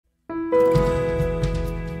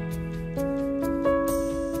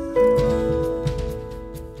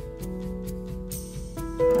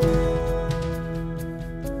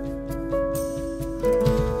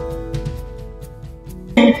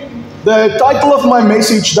The title of my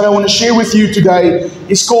message that I want to share with you today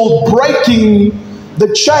is called Breaking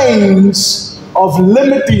the Chains of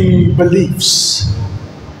Limiting Beliefs.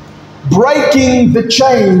 Breaking the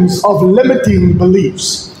chains of limiting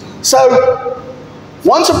beliefs. So,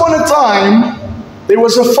 once upon a time, there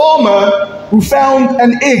was a farmer who found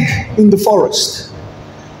an egg in the forest.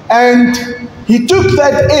 And he took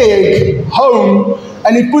that egg home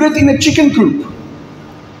and he put it in a chicken coop.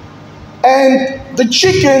 And the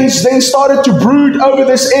chickens then started to brood over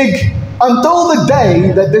this egg until the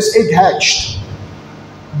day that this egg hatched.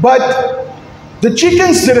 But the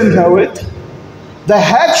chickens didn't know it. The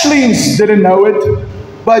hatchlings didn't know it.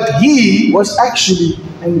 But he was actually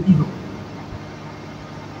an eagle.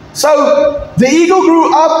 So the eagle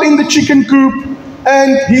grew up in the chicken coop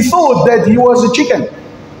and he thought that he was a chicken.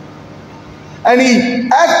 And he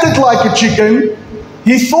acted like a chicken.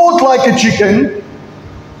 He thought like a chicken.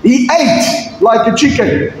 He ate like a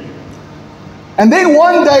chicken. And then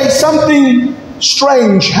one day something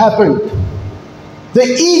strange happened. The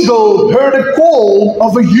eagle heard a call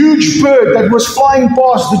of a huge bird that was flying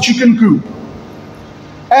past the chicken coop.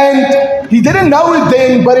 And he didn't know it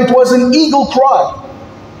then, but it was an eagle cry.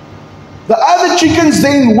 The other chickens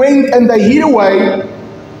then went and they hid away.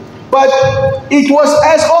 But it was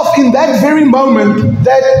as if in that very moment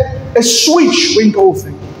that a switch went off.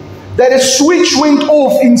 That a switch went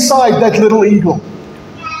off inside that little eagle.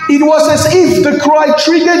 It was as if the cry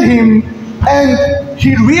triggered him and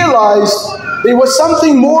he realized there was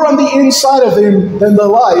something more on the inside of him than the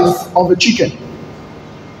life of a chicken.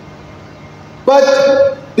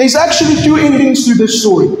 But there's actually two endings to this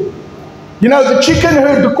story. You know, the chicken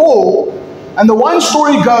heard the call, and the one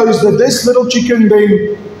story goes that this little chicken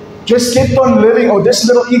then just kept on living, or this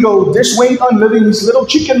little eagle just went on living his little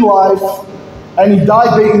chicken life, and he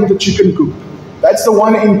died there in the chicken coop. That's the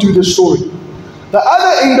one end to the story. The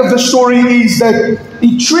other end of the story is that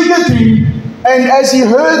it triggered him, and as he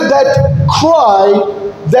heard that cry,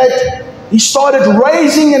 that he started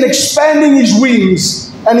raising and expanding his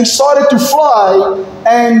wings, and he started to fly,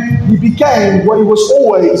 and he became what he was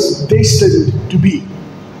always destined to be.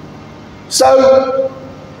 So,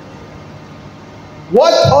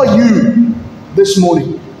 what are you this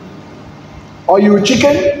morning? Are you a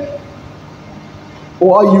chicken?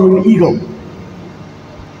 Or are you an eagle?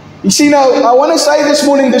 You see, now, I want to say this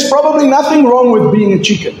morning, there's probably nothing wrong with being a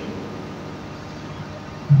chicken.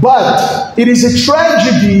 But it is a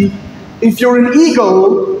tragedy if you're an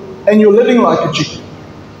eagle and you're living like a chicken.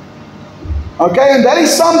 Okay, and that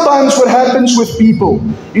is sometimes what happens with people.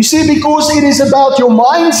 You see, because it is about your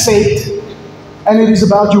mindset and it is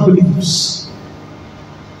about your beliefs.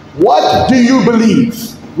 What do you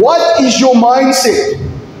believe? What is your mindset?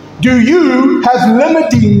 Do you have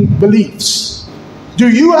limiting beliefs? Do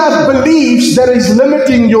you have beliefs that is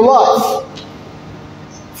limiting your life?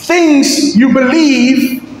 Things you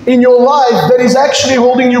believe in your life that is actually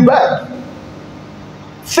holding you back.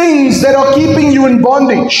 Things that are keeping you in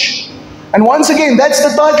bondage. And once again, that's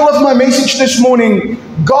the title of my message this morning.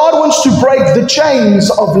 God wants to break the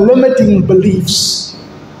chains of limiting beliefs.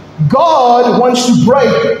 God wants to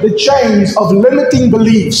break the chains of limiting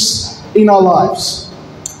beliefs in our lives.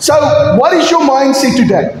 So, what is your mindset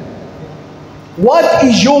today? What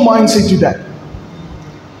is your mindset today?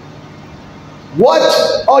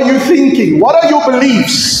 What are you thinking? What are your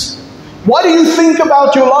beliefs? What do you think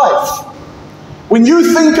about your life? When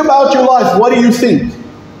you think about your life, what do you think?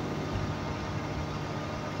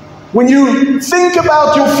 When you think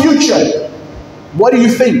about your future, what do you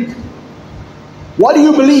think? What do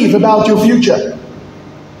you believe about your future?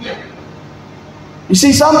 You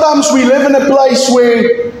see, sometimes we live in a place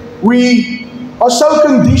where we are so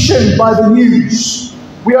conditioned by the news.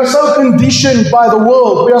 We are so conditioned by the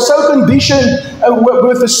world. We are so conditioned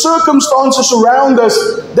with the circumstances around us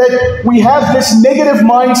that we have this negative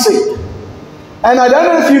mindset. And I don't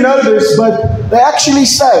know if you know this, but they actually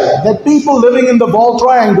say that people living in the Vaal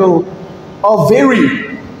Triangle are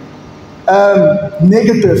very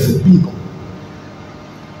negative people.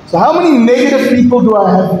 So how many negative people do I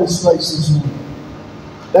have in this place this morning?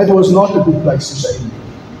 That was not a good place to say.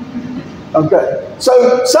 Okay.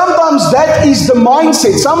 So sometimes that is the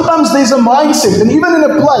mindset. Sometimes there's a mindset. And even in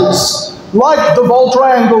a place like the Vaal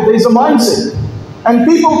Triangle, there's a mindset. And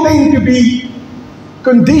people tend to be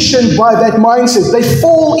conditioned by that mindset. They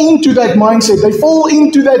fall into that mindset. They fall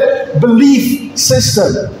into that belief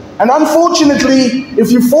system. And unfortunately, if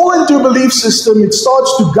you fall into a belief system, it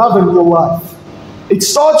starts to govern your life. It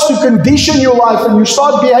starts to condition your life and you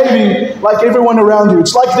start behaving like everyone around you.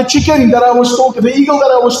 It's like the chicken that I was talking, the eagle that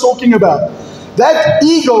I was talking about. That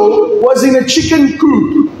eagle was in a chicken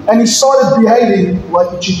coop and he started behaving like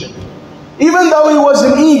a chicken. Even though he was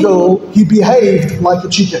an eagle, he behaved like a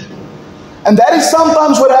chicken. And that is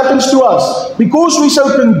sometimes what happens to us. Because we're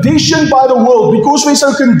so conditioned by the world, because we're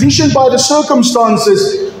so conditioned by the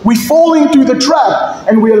circumstances, we fall into the trap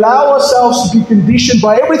and we allow ourselves to be conditioned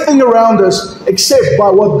by everything around us except by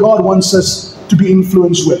what God wants us to be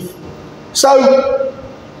influenced with. So,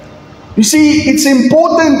 you see, it's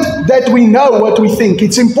important that we know what we think.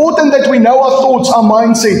 It's important that we know our thoughts, our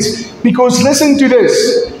mindsets. Because listen to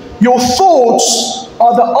this. Your thoughts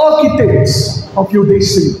are the architects of your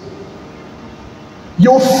destiny.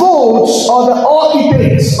 Your thoughts are the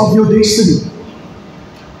architects of your destiny.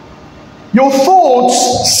 Your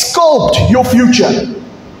thoughts sculpt your future.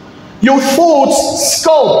 Your thoughts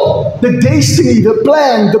sculpt the destiny, the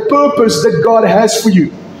plan, the purpose that God has for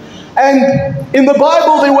you. And in the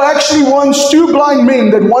Bible, there were actually once two blind men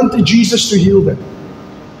that wanted Jesus to heal them.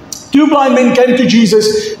 Two blind men came to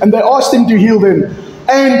Jesus and they asked him to heal them.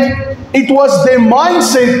 And it was their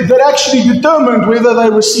mindset that actually determined whether they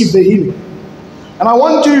received the healing. And I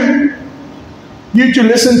want you to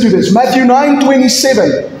listen to this. Matthew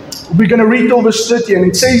 9:27. We're going to read till verse 30. And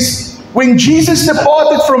it says, when Jesus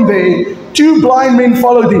departed from there, two blind men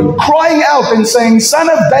followed him, crying out and saying, Son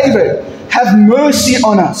of David, have mercy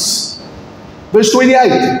on us. Verse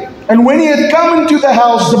 28. And when he had come into the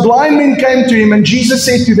house, the blind men came to him, and Jesus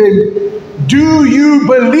said to them, do you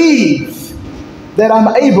believe that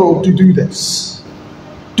I'm able to do this?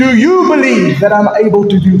 Do you believe that I'm able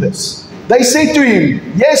to do this? They said to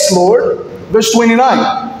him, yes, Lord. Verse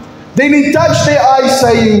 29. Then he touched their eyes,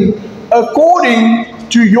 saying, according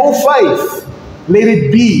to your faith, let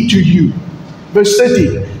it be to you. Verse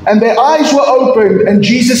 30. And their eyes were opened, and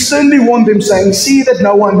Jesus sternly warned them, saying, see that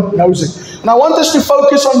no one knows it. And I want us to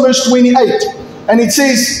focus on verse 28. And it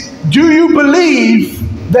says, do you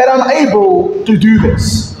believe that I'm able to do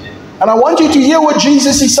this? And I want you to hear what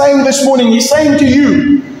Jesus is saying this morning. He's saying to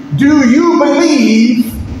you, do you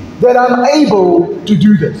believe that I'm able to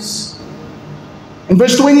do this? In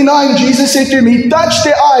verse 29, Jesus said to him, he touched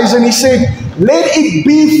their eyes and he said, let it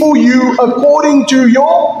be for you according to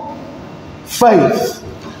your faith.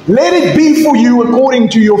 Let it be for you according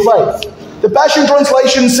to your faith. The Passion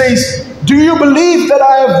Translation says, do you believe that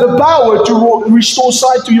I have the power to restore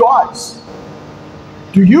sight to your eyes?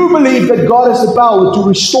 Do you believe that God has the power to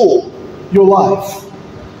restore your life?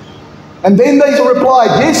 And then they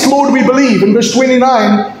replied, yes, Lord, we believe. In verse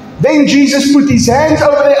 29, then Jesus put his hands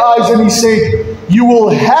over their eyes and he said, you will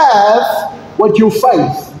have what your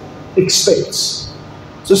faith expects.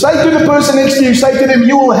 So say to the person next to you, say to them,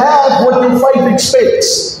 you will have what your faith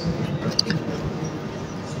expects.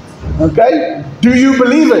 Okay? Do you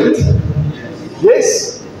believe it?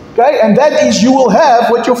 Yes? Okay? And that is, you will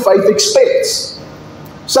have what your faith expects.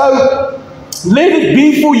 So, let it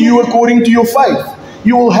be for you according to your faith.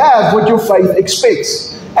 You will have what your faith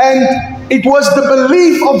expects. And it was the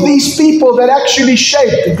belief of these people that actually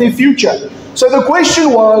shaped their future. So the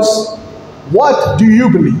question was, what do you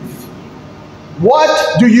believe?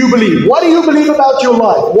 What do you believe? What do you believe about your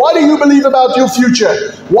life? What do you believe about your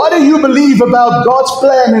future? What do you believe about God's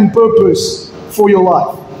plan and purpose for your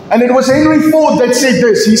life? And it was Henry Ford that said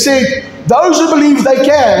this. He said, those who believe they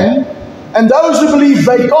can and those who believe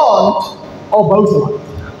they can't are both right.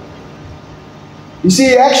 You see,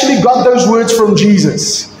 he actually got those words from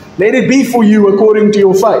Jesus. Let it be for you according to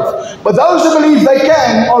your faith. But those who believe they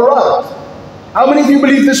can are right. How many of you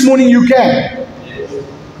believe this morning you can?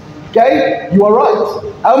 Okay, you are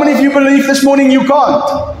right. How many of you believe this morning you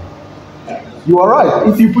can't? You are right.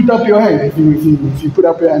 If you put up your hand, if you put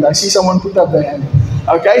up your hand, I see someone put up their hand.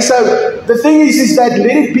 Okay, so the thing is that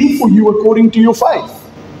let it be for you according to your faith.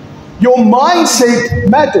 Your mindset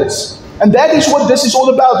matters. And that is what this is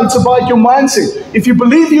all about. It's about your mindset. If you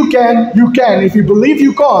believe you can, you can. If you believe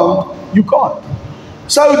you can't, you can't.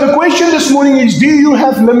 So the question this morning is, do you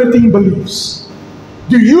have limiting beliefs?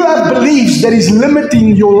 Do you have beliefs that is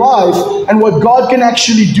limiting your life and what God can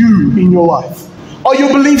actually do in your life? Are your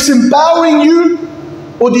beliefs empowering you,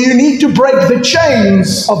 or do you need to break the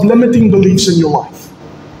chains of limiting beliefs in your life?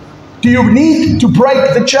 Do you need to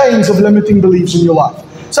break the chains of limiting beliefs in your life?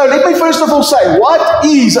 So let me first of all say, what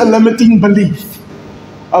is a limiting belief?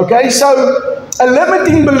 Okay, so a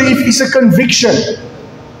limiting belief is a conviction.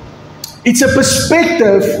 It's a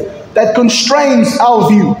perspective that constrains our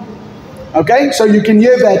view. Okay, so you can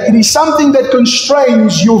hear that. It is something that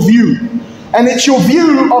constrains your view. And it's your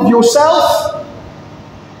view of yourself,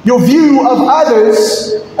 your view of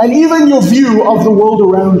others, and even your view of the world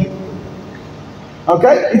around you.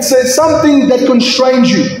 Okay, it's something that constrains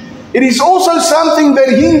you. It is also something that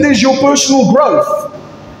hinders your personal growth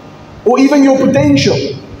or even your potential.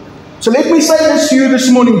 So let me say this to you this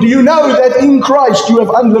morning. Do you know that in Christ you have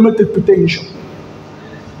unlimited potential?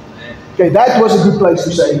 Okay, that was a good place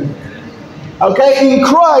to say it. Okay, in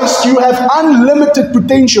Christ you have unlimited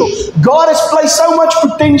potential. God has placed so much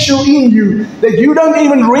potential in you that you don't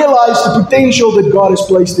even realize the potential that God has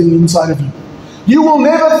placed in the inside of you. You will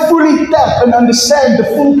never fully tap and understand the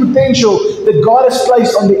full potential that God has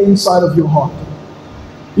placed on the inside of your heart.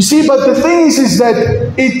 You see, but the thing is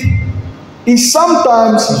that it is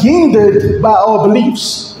sometimes hindered by our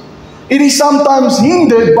beliefs. It is sometimes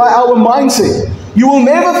hindered by our mindset. You will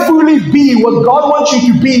never fully be what God wants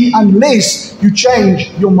you to be unless you change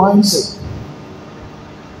your mindset.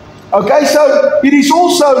 Okay, so it is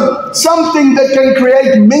also something that can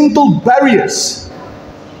create mental barriers.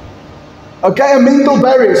 Okay, a mental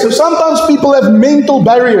barrier. So sometimes people have mental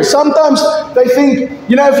barriers. Sometimes they think,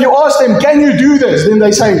 if you ask them, can you do this? Then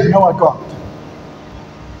they say, no, I can't.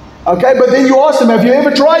 Okay, but then you ask them, have you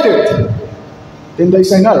ever tried it? Then they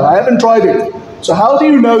say, no, I haven't tried it. So how do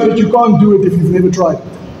you know that you can't do it if you've never tried it?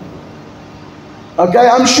 Okay,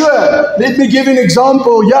 I'm sure. Let me give you an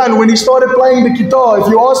example. Jan, when he started playing the guitar, if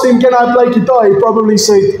you asked him, can I play guitar? He probably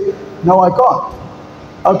said, no, I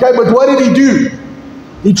can't. Okay, but what did he do?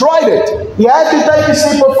 He tried it. He had to take a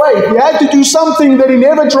step of faith. He had to do something that he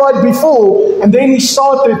never tried before, and then he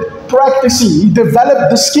started practicing. He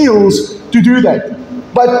developed the skills to do that.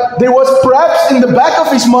 But there was perhaps in the back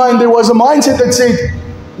of his mind, there was a mindset that said,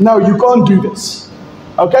 no, you can't do this.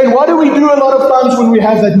 Okay, and what do we do a lot of times when we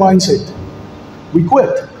have that mindset? We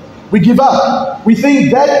quit. We give up. We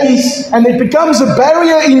think that is, and it becomes a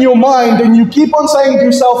barrier in your mind, and you keep on saying to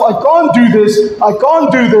yourself, I can't do this, I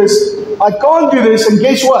can't do this, I can't do this, and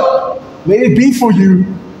guess what? Let it be for you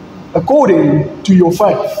according to your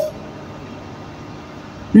faith.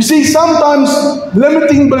 You see, sometimes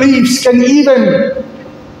limiting beliefs can even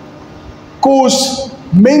cause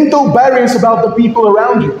mental barriers about the people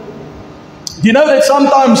around you. Do you know that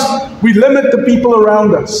sometimes we limit the people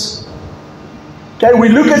around us? Okay, we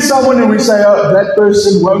look at someone and we say, oh, that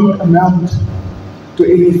person won't amount to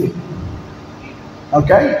anything.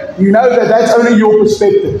 Okay? You know that that's only your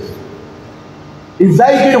perspective. If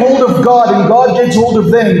they get hold of God and God gets hold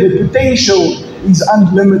of them, the potential is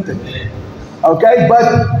unlimited. Okay?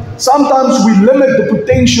 But sometimes we limit the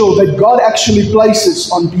potential that God actually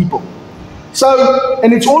places on people. So,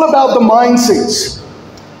 and it's all about the mindsets.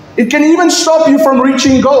 It can even stop you from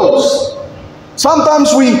reaching goals.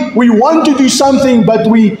 Sometimes we want to do something, but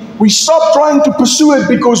we stop trying to pursue it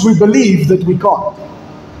because we believe that we can't.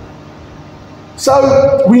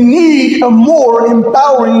 So we need a more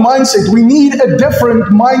empowering mindset. We need a different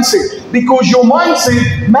mindset because your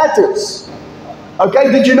mindset matters.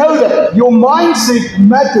 Okay, did you know that? Your mindset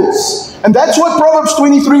matters. And that's what Proverbs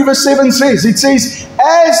 23 verse 7 says. It says,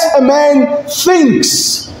 as a man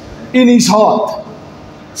thinks in his heart,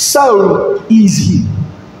 so is he.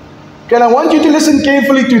 Okay, and I want you to listen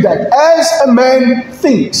carefully to that. As a man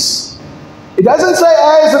thinks. It doesn't say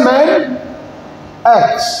as a man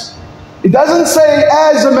acts. It doesn't say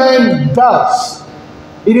as a man does.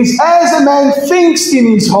 It is as a man thinks in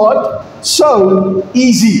his heart, so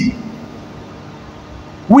is he.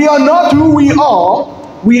 We are not who we are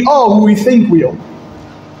who we think we are.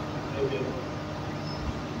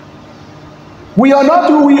 We are not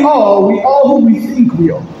who we are who we think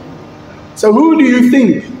we are. So who do you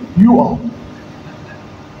think you are?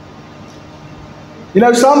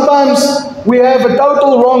 Sometimes we have a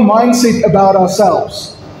total wrong mindset about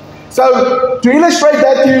ourselves. So to illustrate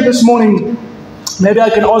that to you this morning, maybe I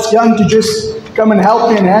can ask Jan to just come and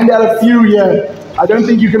help me and hand out a few here. I don't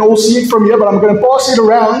think you can all see it from here, but I'm going to pass it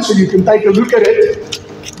around so you can take a look at it.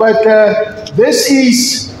 But this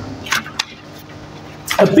is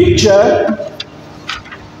a picture.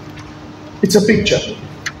 It's a picture.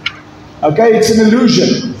 Okay, it's an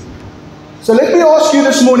illusion. So let me ask you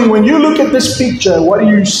this morning, when you look at this picture, what do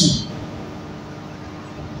you see?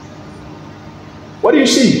 What do you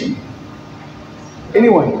see?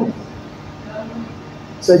 Anyone?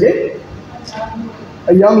 Say again?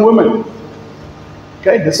 A young woman.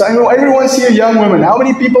 Okay, does everyone see a young woman? How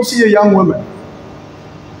many people see a young woman?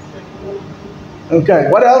 Okay,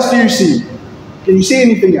 what else do you see? Can you see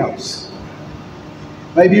anything else?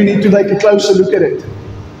 Maybe you need to take a closer look at it.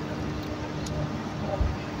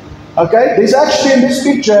 Okay, there's actually in this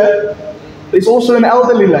picture, there's also an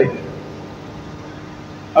elderly lady.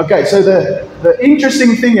 Okay, so the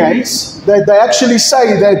interesting thing is that they actually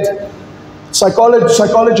say that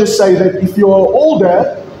psychologists say that if you are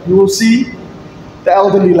older, you will see the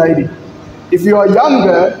elderly lady. If you are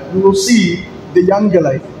younger, you will see the younger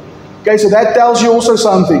lady. Okay, so that tells you also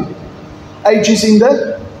something. Age is in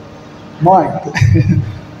the mind.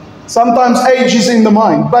 Sometimes age is in the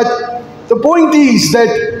mind. But the point is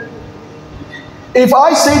that if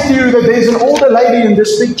I say to you that there's an older lady in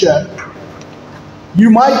this picture, you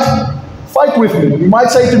might fight with me. You might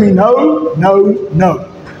say to me, no, no, no.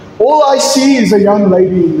 All I see is a young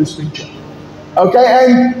lady in this picture. Okay,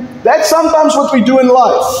 and that's sometimes what we do in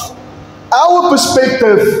life. Our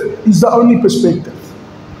perspective is the only perspective.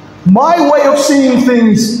 My way of seeing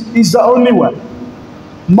things is the only way.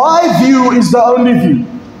 My view is the only view.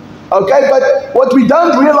 Okay, but what we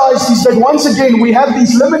don't realize is that once again we have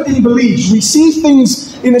these limiting beliefs. We see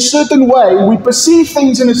things in a certain way, we perceive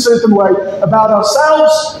things in a certain way about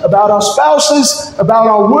ourselves, about our spouses, about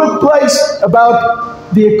our workplace,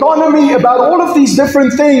 about the economy, about all of these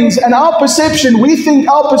different things, and our perception, we think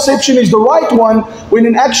our perception is the right one, when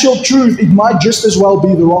in actual truth it might just as well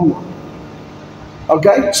be the wrong one.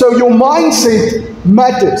 Okay, so your mindset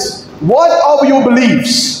matters. What are your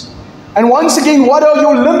beliefs? And once again, what are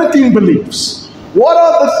your limiting beliefs? What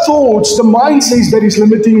are the thoughts, the mindsets that is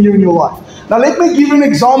limiting you in your life? Now let me give you an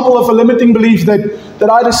example of a limiting belief that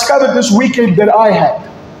I discovered this weekend that I had.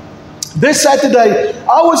 This Saturday,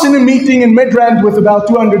 I was in a meeting in Midrand with about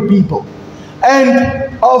 200 people. And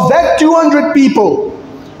of that 200 people,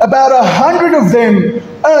 about 100 of them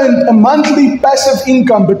earned a monthly passive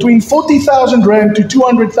income between 40,000 Rand to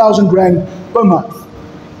 200,000 Rand per month.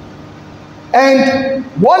 And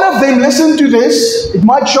one of them, listen to this, it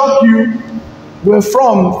might shock you, were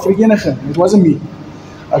from Vereeniging. It wasn't me.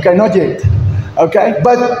 Okay, not yet. Okay,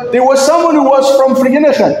 but there was someone who was from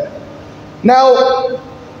Vereeniging. Now,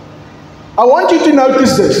 I want you to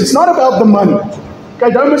notice this. It's not about the money.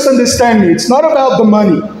 Okay, don't misunderstand me. It's not about the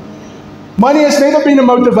money. Money has never been a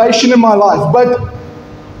motivation in my life. But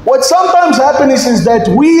what sometimes happens is that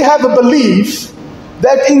we have a belief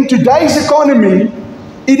that in today's economy,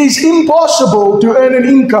 it is impossible to earn an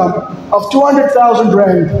income of 200,000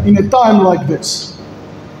 Rand in a time like this.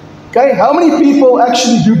 Okay, how many people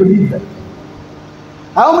actually do believe that?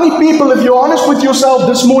 How many people, if you're honest with yourself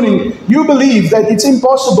this morning, you believe that it's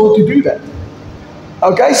impossible to do that?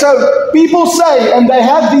 Okay, so people say, and they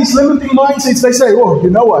have these limiting mindsets, they say, oh,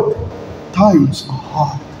 you know what? Times are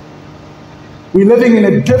hard. We're living in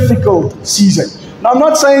a difficult season. Now, I'm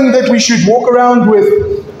not saying that we should walk around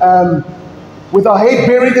with our head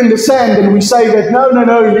buried in the sand and we say that, no,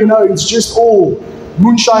 you know, it's just all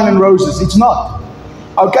moonshine and roses. It's not.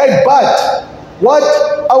 Okay, but what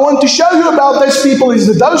I want to show you about those people is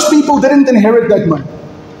that those people didn't inherit that money.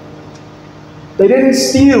 They didn't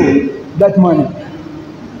steal that money.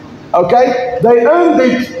 Okay? They earned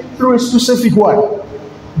it through a specific way.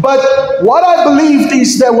 But what I believed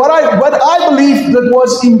is that what I believed that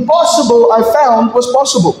was impossible, I found was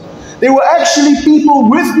possible. There were actually people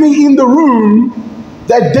with me in the room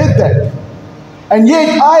that did that. And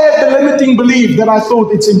yet I had the limiting belief that I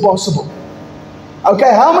thought it's impossible.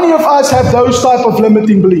 Okay, how many of us have those type of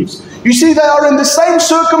limiting beliefs? You see, they are in the same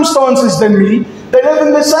circumstances than me. They live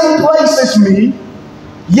in the same place as me.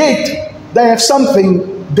 Yet they have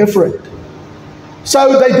something different.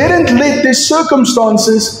 So they didn't let their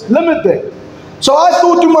circumstances limit them. So I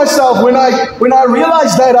thought to myself, when I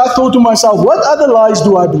realized that, I thought to myself, what other lies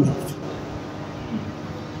do I believe?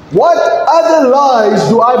 What other lies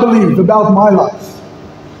do I believe about my life?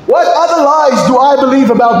 What other lies do I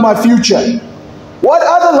believe about my future? What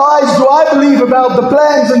other lies do I believe about the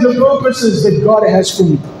plans and the purposes that God has for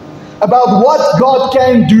me? About what God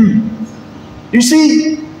can do? You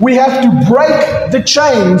see, we have to break the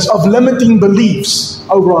chains of limiting beliefs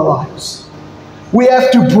over our lives. We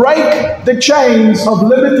have to break the chains of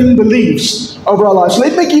limiting beliefs over our lives.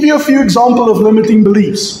 Let me give you a few examples of limiting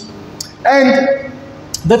beliefs. And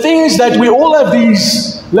the thing is that we all have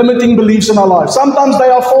these limiting beliefs in our lives. Sometimes they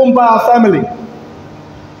are formed by our family.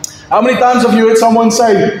 How many times have you heard someone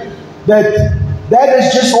say that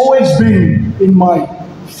has just always been in my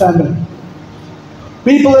family?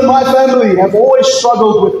 People in my family have always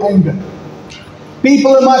struggled with anger.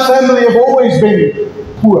 People in my family have always been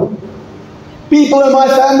poor. People in my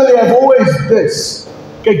family have always this.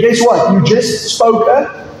 Okay, guess what? You just spoke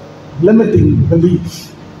a limiting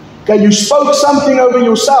belief. Okay, you spoke something over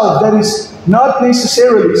yourself that is not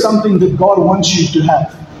necessarily something that God wants you to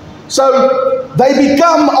have. So they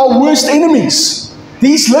become our worst enemies.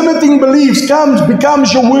 These limiting beliefs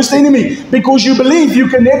becomes your worst enemy because you believe you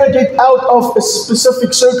can never get out of a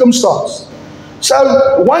specific circumstance.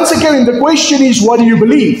 So once again, the question is, what do you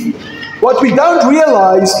believe? What we don't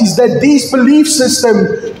realize is that these belief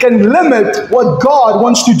systems can limit what God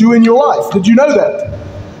wants to do in your life. Did you know that?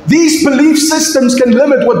 These belief systems can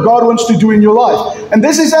limit what God wants to do in your life. And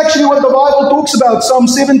this is actually what the Bible talks about, Psalm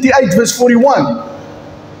 78 verse 41.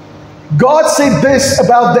 God said this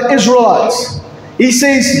about the Israelites. He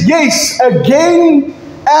says, yes, again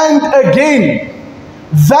and again,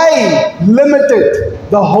 they limited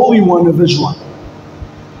the Holy One of Israel.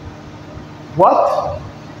 What?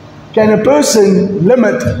 Can a person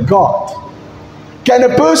limit God? Can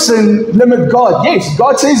a person limit God? Yes,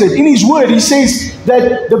 God says it. In His Word, He says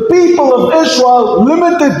that the people of Israel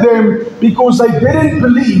limited them because they didn't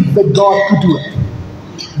believe that God could do it.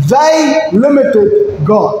 They limited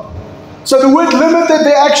God. So the word limited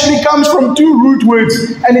there actually comes from two root words,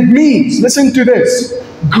 and it means, listen to this,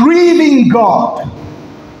 grieving God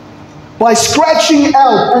by scratching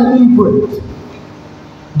out an imprint.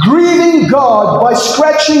 Grieving God by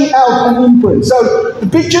scratching out an imprint. So the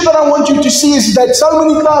picture that I want you to see is that so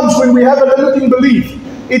many times when we have a limiting belief,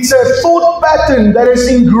 it's a thought pattern that is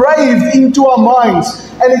engraved into our minds.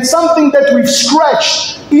 And it's something that we've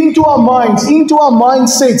scratched into our minds, into our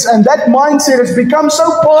mindsets. And that mindset has become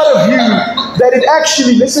so part of you that it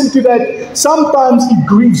actually, listen to that, sometimes it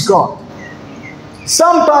grieves God.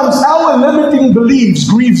 Sometimes our limiting beliefs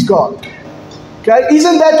grieves God. Okay,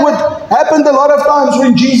 isn't that what happened a lot of times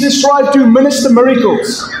when Jesus tried to minister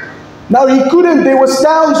miracles? Now He couldn't. There was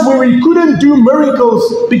towns where He couldn't do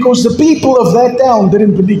miracles because the people of that town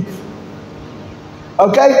didn't believe.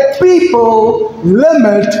 Okay, people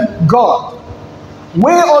limit God.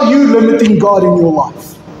 Where are you limiting God in your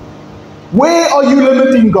life? Where are you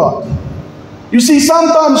limiting God? You see,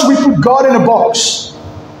 sometimes we put God in a box.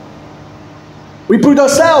 We put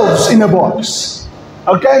ourselves in a box.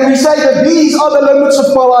 Okay, and we say that these are the limits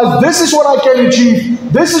of my life. This is what I can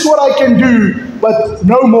achieve. This is what I can do, but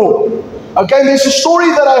no more. Okay, and there's a story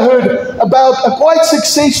that I heard about a quite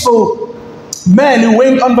successful man who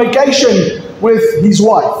went on vacation with his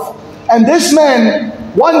wife. And this man,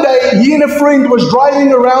 one day, he and a friend was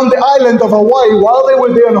driving around the island of Hawaii while they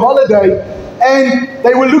were there on holiday, and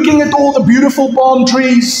they were looking at all the beautiful palm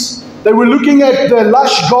trees. They were looking at the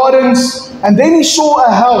lush gardens, and then he saw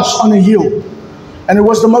a house on a hill. And it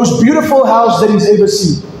was the most beautiful house that he's ever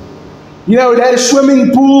seen. You know, it had a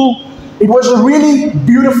swimming pool. It was a really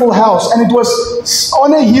beautiful house. And it was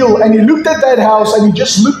on a hill. And he looked at that house and he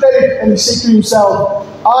just looked at it and he said to himself,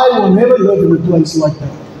 I will never live in a place like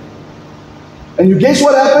that. And you guess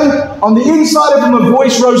what happened? On the inside of him, a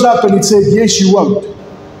voice rose up and it said, yes, you won't.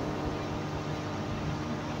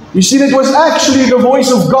 You see, that was actually the voice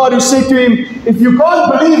of God who said to him, if you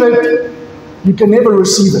can't believe it, you can never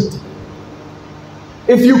receive it.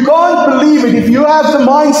 If you can't believe it, if you have the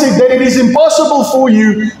mindset that it is impossible for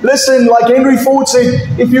you, listen, like Henry Ford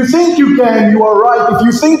said, if you think you can, you are right. If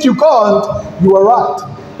you think you can't, you are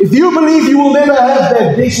right. If you believe you will never have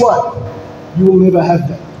that, guess what? You will never have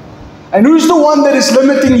that. And who's the one that is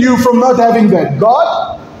limiting you from not having that?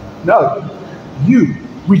 God? No. You.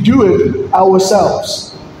 We do it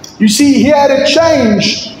ourselves. You see, he had to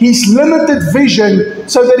change his limited vision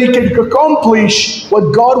so that he could accomplish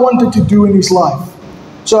what God wanted to do in his life.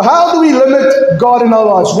 So how do we limit God in our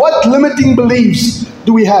lives? What limiting beliefs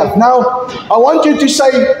do we have? Now, I want you to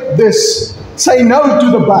say this. Say no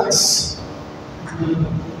to the buts.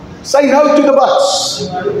 Say no to the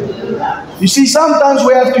buts. You see, sometimes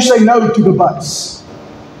we have to say no to the buts.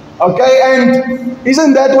 Okay, and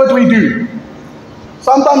isn't that what we do?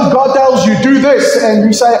 Sometimes God tells you, do this, and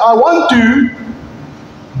we say, I want to,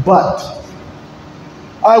 but.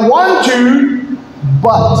 I want to,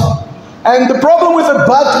 but. And the problem with a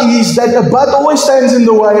but is that a but always stands in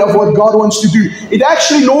the way of what God wants to do. It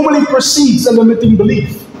actually normally precedes a limiting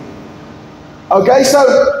belief. Okay,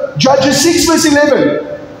 so Judges 6 verse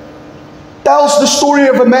 11 tells the story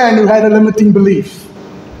of a man who had a limiting belief.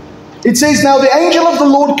 It says, now the angel of the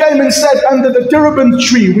Lord came and sat under the terebinth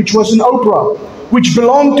tree, which was in Ophrah, which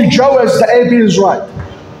belonged to Joash the Abiezrite,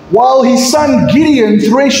 while his son Gideon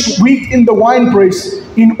threshed wheat in the winepress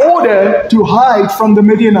in order to hide from the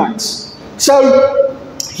Midianites. So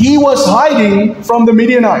he was hiding from the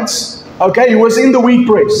Midianites. Okay, he was in the wheat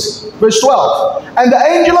press. Verse 12. And the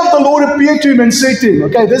angel of the Lord appeared to him and said to him,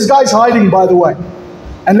 okay, this guy's hiding, by the way.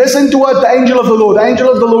 And listen to what the angel of the Lord. The angel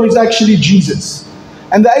of the Lord is actually Jesus.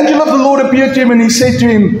 And the angel of the Lord appeared to him and he said to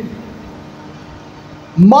him,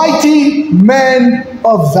 mighty man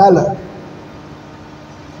of valor.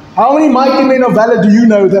 How many mighty men of valor do you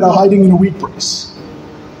know that are hiding in a wheat press?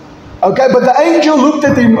 Okay, but the angel looked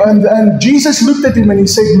at him and Jesus looked at him and he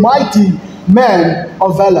said, mighty man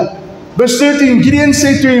of valor. Verse 13, Gideon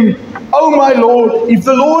said to him, oh my Lord, if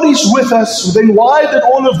the Lord is with us, then why did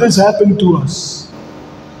all of this happen to us?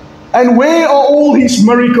 And where are all his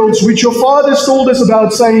miracles which your fathers told us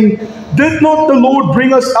about, saying, did not the Lord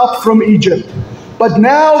bring us up from Egypt? but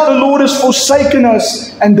now the Lord has forsaken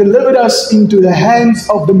us and delivered us into the hands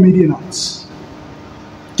of the Midianites.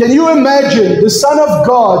 Can you imagine the Son of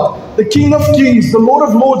God, the King of Kings, the Lord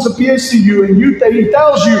of Lords appears to you and He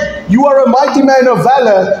tells you, you are a mighty man of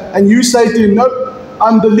valor, and you say to him, no,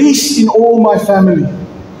 I'm the least in all my family.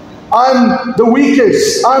 I'm the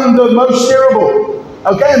weakest. I'm the most terrible.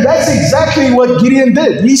 Okay, and that's exactly what Gideon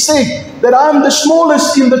did. He said that I'm the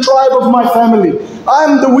smallest in the tribe of my family.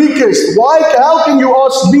 I'm the weakest. How can you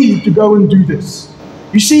ask me to go and do this?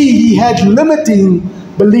 You see, he had limiting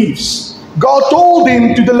beliefs. God told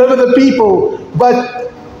him to deliver the people,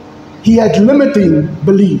 but he had limiting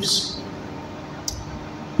beliefs.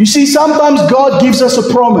 You see, sometimes God gives us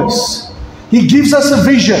a promise. He gives us a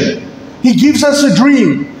vision. He gives us a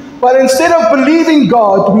dream. But instead of believing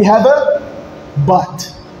God, we have a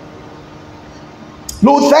but.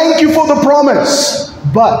 Lord, thank you for the promise,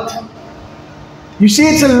 but. You see,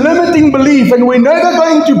 it's a limiting belief, and we're never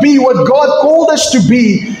going to be what God called us to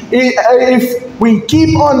be if we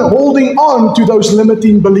keep on holding on to those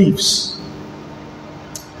limiting beliefs.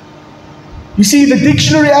 You see, the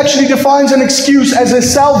dictionary actually defines an excuse as a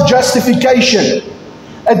self-justification,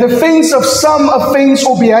 a defense of some offense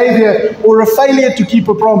or behavior, or a failure to keep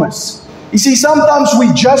a promise. You see, sometimes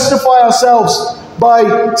we justify ourselves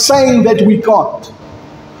by saying that we can't.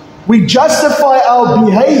 We justify our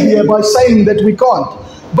behavior by saying that we can't.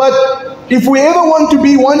 But if we ever want to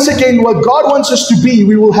be once again what God wants us to be,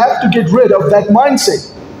 we will have to get rid of that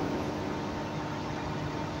mindset.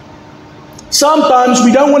 Sometimes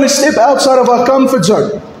we don't want to step outside of our comfort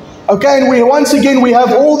zone. Okay, and we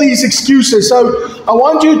have all these excuses. So I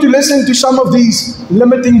want you to listen to some of these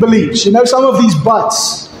limiting beliefs. You know, some of these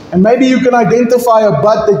buts. And maybe you can identify a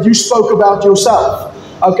but that you spoke about yourself.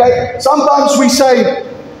 Okay, sometimes we say,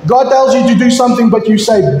 God tells you to do something, but you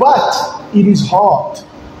say, but it is hard.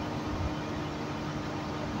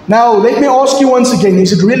 Now, let me ask you once again,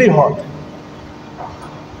 is it really hard?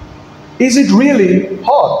 Is it really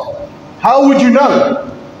hard? How would you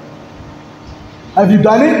know? Have you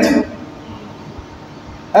done it?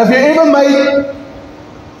 Have you ever made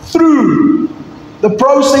through the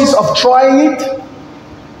process of trying it?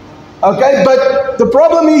 Okay, but the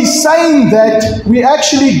problem is saying that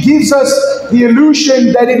actually gives us the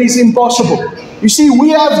illusion that it is impossible. You see, we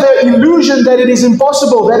have the illusion that it is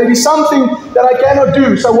impossible, that it is something that I cannot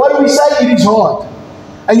do. So what do we say? It is hard.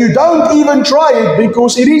 And you don't even try it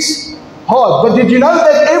because it is hard. But did you know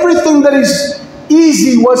that everything that is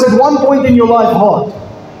easy was at one point in your life hard?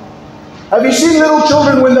 Have you seen little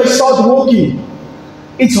children when they start walking?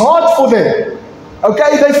 It's hard for them.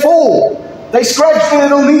 Okay, they fall. They scratch their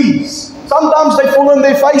little knees. Sometimes they fall on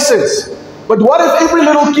their faces. But what if every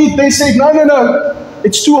little kid, they say, no,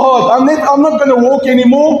 it's too hard. I'm not going to walk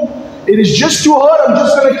anymore. It is just too hard. I'm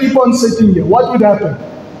just going to keep on sitting here. What would happen?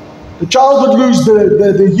 The child would lose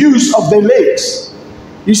the use of their legs.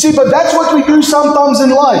 You see, but that's what we do sometimes in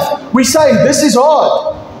life. We say, this is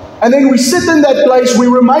hard. And then we sit in that place, we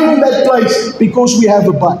remain in that place because we have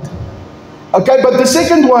a but. Okay, but the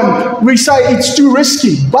second one, we say it's too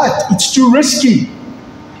risky, but it's too risky.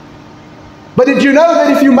 But did you know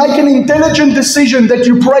that if you make an intelligent decision that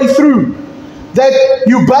you pray through, that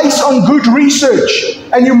you base on good research,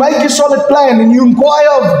 and you make a solid plan, and you inquire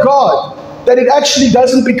of God, that it actually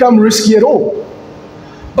doesn't become risky at all.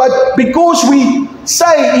 But because we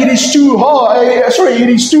say it is too hard, it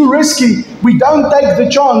is too risky, we don't take the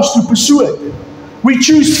chance to pursue it. We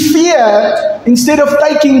choose fear instead of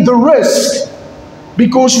taking the risk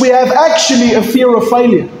because we have actually a fear of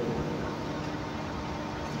failure.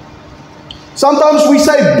 Sometimes we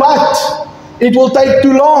say, but it will take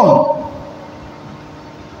too long.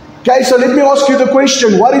 Okay, so let me ask you the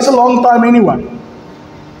question, what is a long time anyway?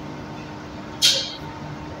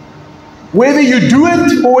 Whether you do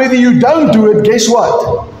it or whether you don't do it, guess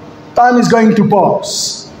what? Time is going to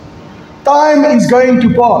pass. Time is going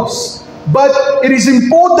to pass. But it is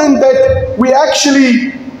important that we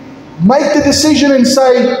actually make the decision and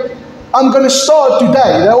say, I'm going to start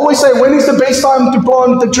today. They always say, when is the best time to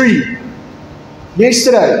plant a tree?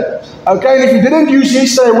 Yesterday. Okay, and if you didn't use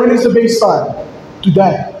yesterday, when is the best time?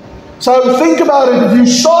 Today. So think about it. If you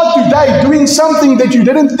start today doing something that you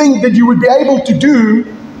didn't think that you would be able to do,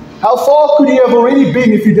 how far could you have already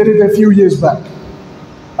been if you did it a few years back?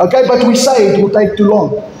 Okay, but we say it will take too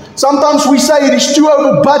long. Sometimes we say it is too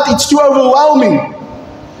but it's too overwhelming.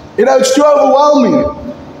 You know, it's too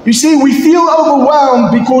overwhelming. You see, we feel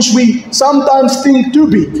overwhelmed because we sometimes think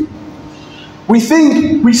too big. We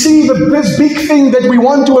see this big thing that we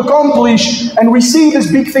want to accomplish, and we see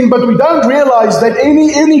this big thing, but we don't realize that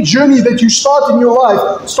any journey that you start in your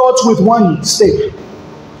life starts with one step.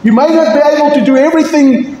 You may not be able to do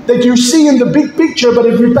everything that you see in the big picture, but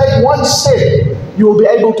if you take one step, you will be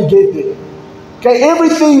able to get there. Okay,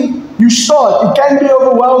 everything you start, it can be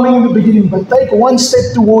overwhelming in the beginning, but take one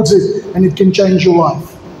step towards it and it can change your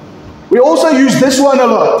life. We also use this one a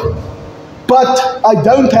lot, but I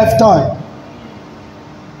don't have time.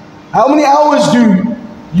 How many hours do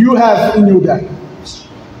you have in your day?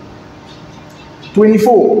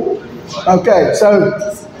 24. Okay,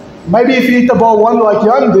 so maybe if you eat about one like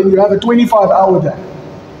Jan, then you have a 25-hour day.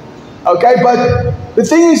 Okay, but the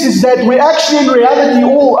thing is that we actually in reality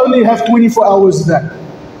all only have 24 hours a day.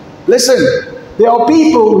 Listen, there are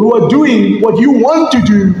people who are doing what you want to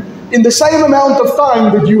do in the same amount of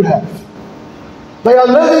time that you have. They are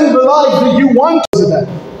living the life that you want to do.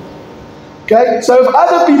 Okay, so if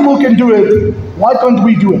other people can do it, why can't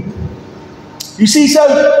we do it? You see,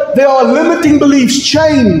 so there are limiting beliefs,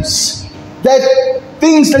 chains, that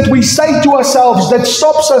things that we say to ourselves that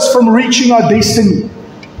stops us from reaching our destiny.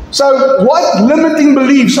 So what limiting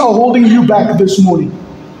beliefs are holding you back this morning?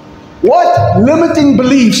 What limiting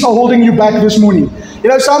beliefs are holding you back this morning? You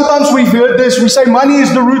know, sometimes we've heard this, we say money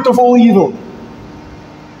is the root of all evil.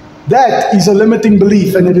 That is a limiting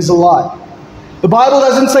belief and it is a lie. The Bible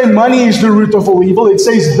doesn't say money is the root of all evil. It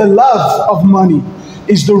says the love of money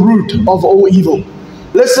is the root of all evil.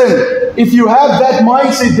 Listen, if you have that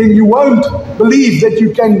mindset, then you won't believe that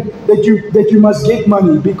you must get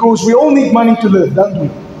money, because we all need money to live, don't we?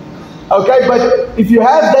 Okay, but if you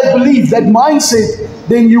have that belief, that mindset,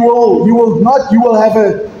 then you will have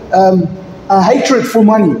a hatred for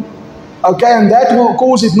money. Okay, and that will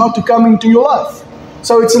cause it not to come into your life.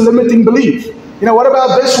 So it's a limiting belief. You know, what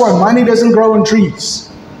about this one? Money doesn't grow on trees.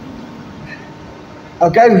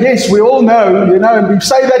 Okay, yes, we all know, you know, and we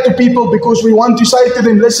say that to people because we want to say to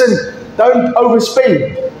them, listen, don't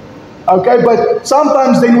overspend. Okay, but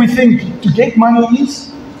sometimes then we think to get money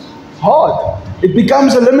is hard. It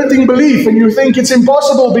becomes a limiting belief and you think it's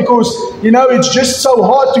impossible because, you know, it's just so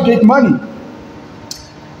hard to get money.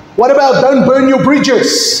 What about don't burn your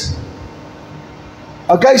bridges?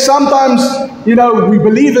 Okay, sometimes, you know, we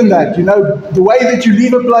believe in that. You know, the way that you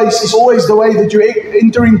leave a place is always the way that you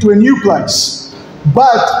enter into a new place.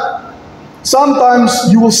 But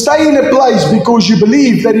sometimes you will stay in a place because you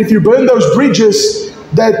believe that if you burn those bridges,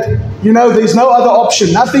 that, you know, there's no other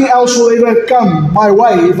option. Nothing else will ever come my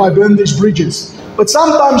way if I burn these bridges. But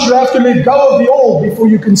sometimes you have to let go of the old before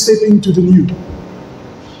you can step into the new.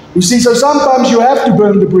 You see, so sometimes you have to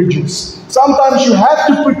burn the bridges. Sometimes you have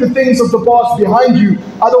to put the things of the past behind you.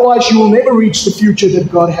 Otherwise, you will never reach the future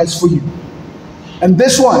that God has for you. And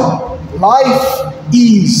this one, life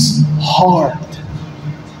is hard.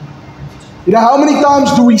 You know, how many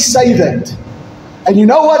times do we say that? And you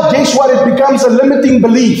know what? Guess what? It becomes a limiting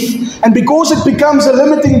belief. And because it becomes a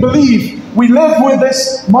limiting belief, we live with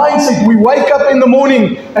this mindset. We wake up in the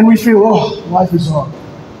morning and we feel, oh, life is hard.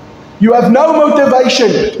 You have no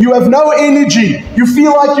motivation. You have no energy. You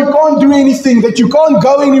feel like you can't do anything, that you can't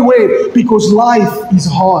go anywhere because life is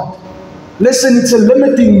hard. Listen, it's a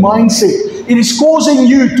limiting mindset. It is causing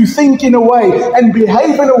you to think in a way and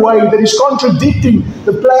behave in a way that is contradicting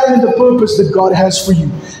the plan and the purpose that God has for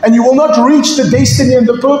you. And you will not reach the destiny and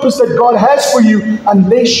the purpose that God has for you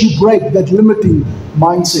unless you break that limiting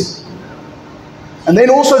mindset. And then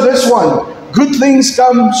also this one, good things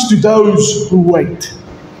comes to those who wait.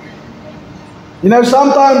 You know,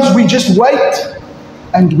 sometimes we just wait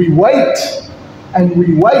and we wait and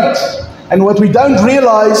we wait. And what we don't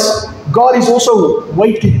realize, God is also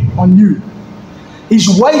waiting on you. He's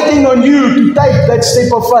waiting on you to take that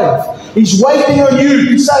step of faith. He's waiting on you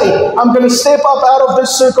to say, I'm going to step up out of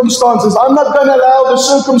these circumstances. I'm not going to allow the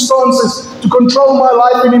circumstances to control my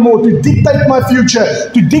life anymore, to dictate my future,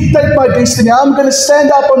 to dictate my destiny. I'm going to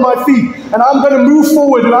stand up on my feet and I'm going to move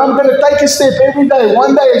forward and I'm going to take a step every day,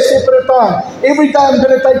 one day a step at a time. Every day I'm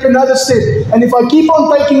going to take another step. And if I keep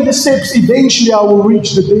on taking the steps, eventually I will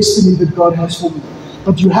reach the destiny that God has for me.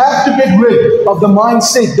 But you have to get rid of the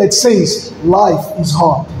mindset that says life is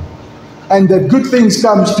hard and that good things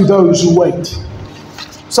comes to those who wait.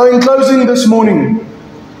 So in closing this morning,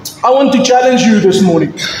 I want to challenge you this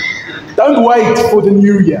morning. Don't wait for the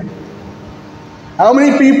new year. How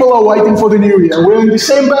many people are waiting for the new year? We're in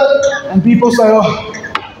December and people say, oh,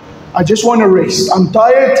 I just want to rest. I'm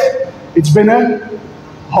tired. It's been a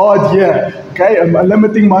hard year. Okay, a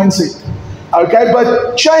limiting mindset. Okay,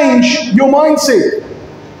 but change your mindset.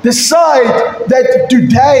 Decide that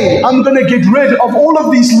today I'm going to get rid of all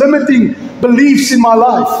of these limiting beliefs in my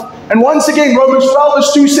life. And once again, Romans 12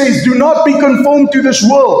 verse 2 says, do not be conformed to this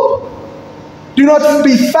world. Do not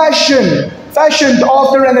be fashioned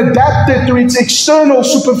after and adapted to its external,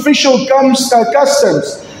 superficial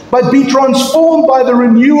customs. but be transformed by the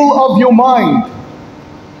renewal of your mind,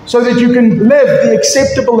 so that you can live the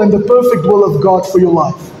acceptable and the perfect will of God for your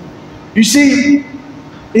life. You see,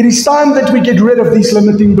 it is time that we get rid of these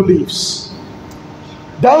limiting beliefs.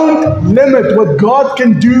 Don't limit what God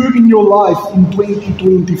can do in your life in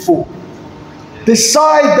 2024.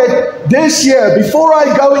 Decide that this year, before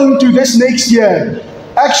I go into this next year,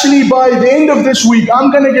 actually by the end of this week,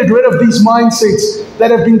 I'm going to get rid of these mindsets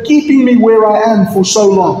that have been keeping me where I am for so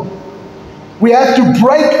long. We have to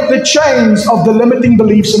break the chains of the limiting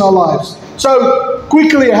beliefs in our lives. So,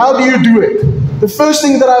 quickly, how do you do it? The first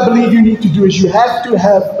thing that I believe you need to do is you have to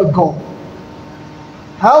have a goal.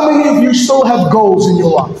 How many of you still have goals in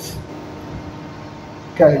your life?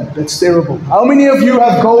 Okay, that's terrible. How many of you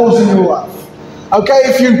have goals in your life? Okay,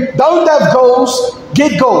 if you don't have goals,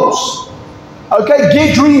 get goals. Okay,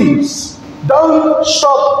 get dreams. Don't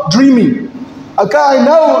stop dreaming. Okay, I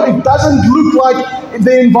know it doesn't look like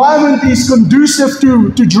the environment is conducive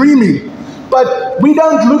to dreaming, but we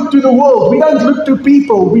don't look to the world, we don't look to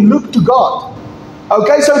people, we look to God.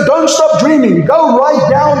 Okay, so don't stop dreaming. Go write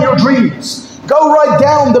down your dreams. Go write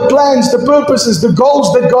down the plans, the purposes, the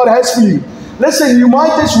goals that God has for you. Listen, you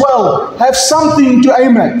might as well have something to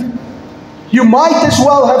aim at. You might as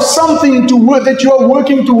well have something that you are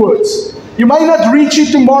working towards. You may not reach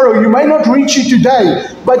it tomorrow, you may not reach it today,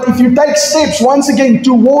 but if you take steps once again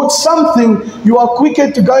towards something, you are quicker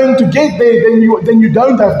to going to get there than you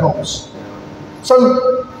don't have goals.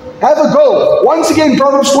 So have a goal. Once again,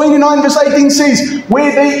 Proverbs 29 verse 18 says,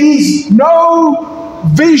 where there is no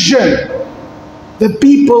vision, the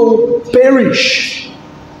people perish.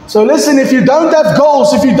 So listen, if you don't have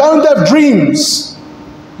goals, if you don't have dreams,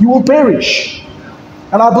 you will perish.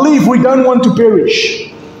 And I believe we don't want to perish.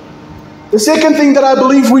 The second thing that I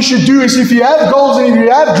believe we should do is, if you have goals and if you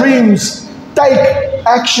have dreams, take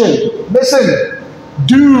action. Listen,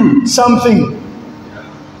 do something.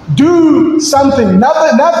 Do something.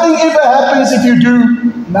 Nothing ever happens if you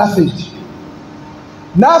do nothing.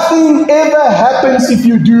 Nothing ever happens if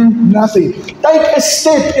you do nothing. Take a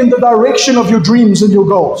step in the direction of your dreams and your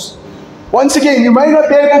goals. Once again, you may not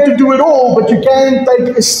be able to do it all, but you can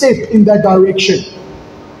take a step in that direction.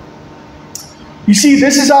 You see,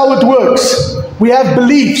 this is how it works. We have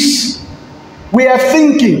beliefs, we have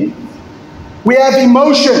thinking, we have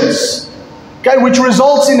emotions, okay, which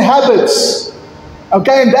results in habits,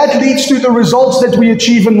 okay, and that leads to the results that we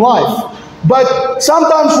achieve in life. But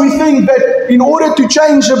sometimes we think that in order to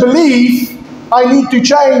change a belief, I need to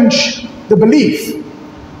change the belief.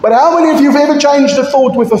 But how many of you have ever changed a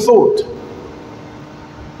thought with a thought?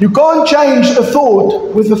 You can't change a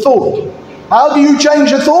thought with a thought. How do you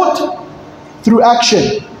change a thought? Through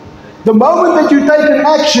action. The moment that you take an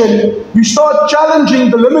action, you start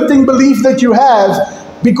challenging the limiting belief that you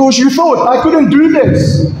have, because you thought, I couldn't do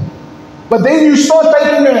this. But then you start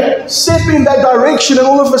taking a step in that direction, and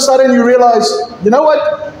all of a sudden you realize, you know what?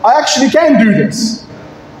 I actually can do this.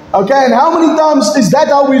 Okay, and how many times is that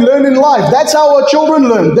how we learn in life? That's how our children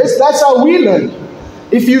learn. That's how we learn.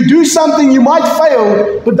 If you do something, you might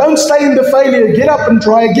fail, but don't stay in the failure. Get up and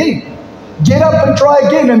try again. Get up and try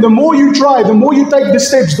again, and the more you try, the more you take the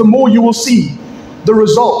steps, the more you will see the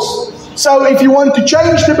results. So if you want to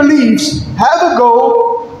change the beliefs, have a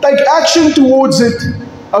goal, take action towards it,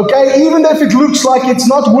 okay? Even if it looks like it's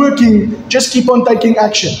not working, just keep on taking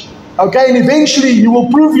action, okay? And eventually you will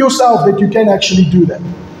prove yourself that you can actually do that.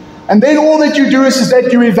 And then all that you do is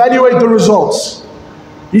that you evaluate the results.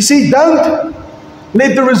 You see, don't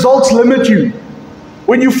let the results limit you.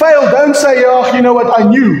 When you fail, don't say, oh, you know what, I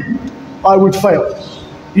knew I would fail.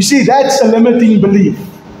 You see, that's a limiting belief.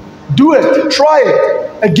 Do it. Try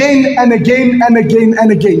it. Again and again and again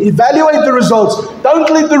and again. Evaluate the results. Don't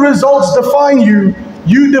let the results define you.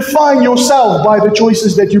 You define yourself by the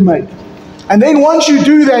choices that you make. And then once you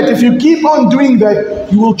do that, if you keep on doing that,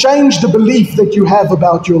 you will change the belief that you have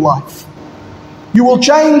about your life. You will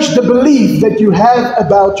change the belief that you have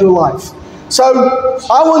about your life. So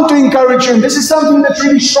I want to encourage you, and this is something that's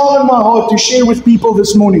really strong in my heart to share with people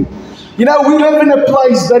this morning. You know, we live in a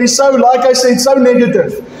place that is so, like I said, so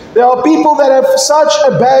negative. There are people that have such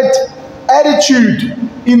a bad attitude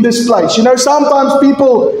in this place. You know, sometimes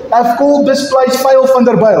people have called this place Veil van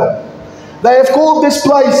der Bijl. They have called this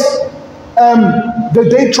place the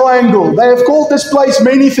Dead Triangle. They have called this place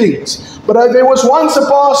many things. But there was once a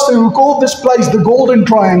pastor who called this place the Golden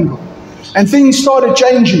Triangle. And things started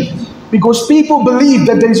changing. Because people believe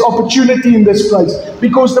that there's opportunity in this place.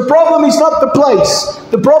 Because the problem is not the place.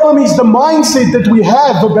 The problem is the mindset that we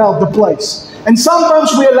have about the place. And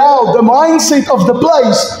sometimes we allow the mindset of the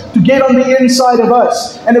place to get on the inside of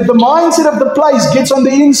us. And if the mindset of the place gets on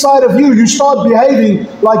the inside of you, you start behaving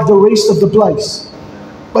like the rest of the place.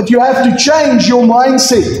 But you have to change your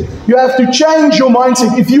mindset. You have to change your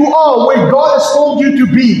mindset. If you are where God has called you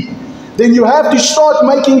to be, then you have to start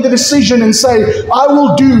making the decision and say, I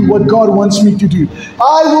will do what God wants me to do.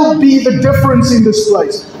 I will be the difference in this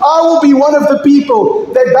place. I will be one of the people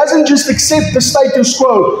that doesn't just accept the status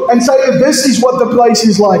quo and say, this is what the place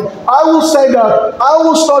is like. I will stand up. I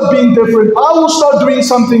will start being different. I will start doing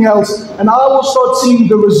something else. And I will start seeing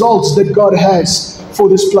the results that God has for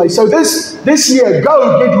this place. So this year,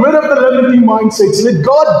 go get rid of the limiting mindsets. Let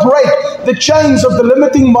God break the chains of the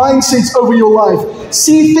limiting mindsets over your life.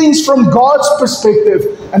 See things from God's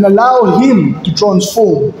perspective and allow Him to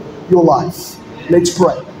transform your life. Let's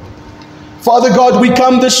pray. Father God, we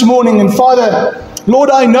come this morning, and Father, Lord,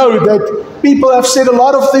 I know that people have said a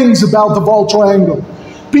lot of things about the Vaal Triangle.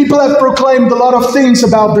 People have proclaimed a lot of things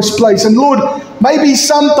about this place. And Lord, maybe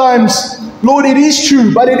sometimes, Lord, it is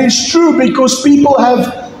true, but it is true because people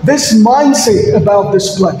have this mindset about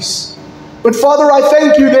this place. But Father, I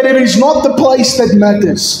thank you that it is not the place that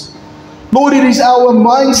matters. Lord, it is our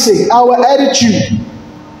mindset, our attitude,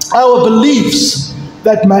 our beliefs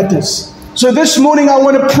that matters. So this morning I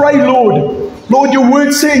want to pray, Lord. Lord, your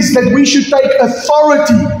word says that we should take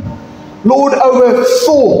authority, Lord, over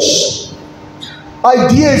thoughts,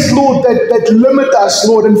 ideas, Lord, that limit us,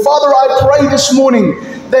 Lord. And Father, I pray this morning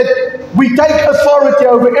that we take authority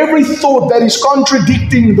over every thought that is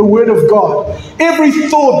contradicting the word of God. Every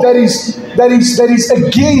thought that is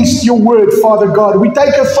against your word, Father God. We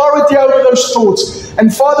take authority over those thoughts.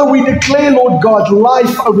 And Father, we declare, Lord God,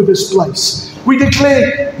 life over this place. We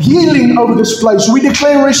declare healing over this place. We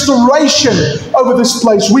declare restoration over this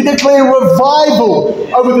place. We declare revival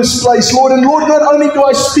over this place, Lord. And Lord, not only do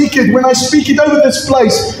I speak it, when I speak it over this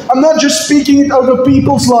place, I'm not just speaking it over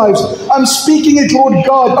people's lives. I'm speaking it, Lord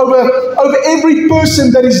God, over every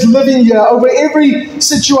person that is living here, over every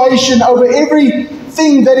situation, over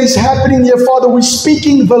everything that is happening here, Father. We're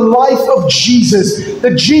speaking the life of Jesus,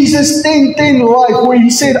 the Jesus 10:10 life, where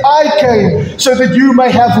He said, I came so that you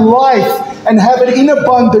may have life and have it in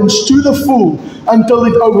abundance to the full until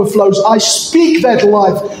it overflows. I speak that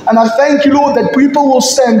life, and I thank you, Lord, that people will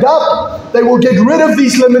stand up, they will get rid of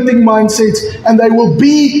these limiting mindsets, and they will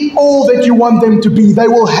be all that you want them to be. They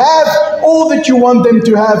will have all that you want them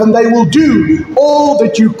to have, and they will do all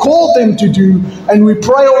that you call them to do. And we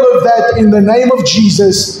pray all of that in the name of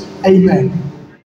Jesus. Amen.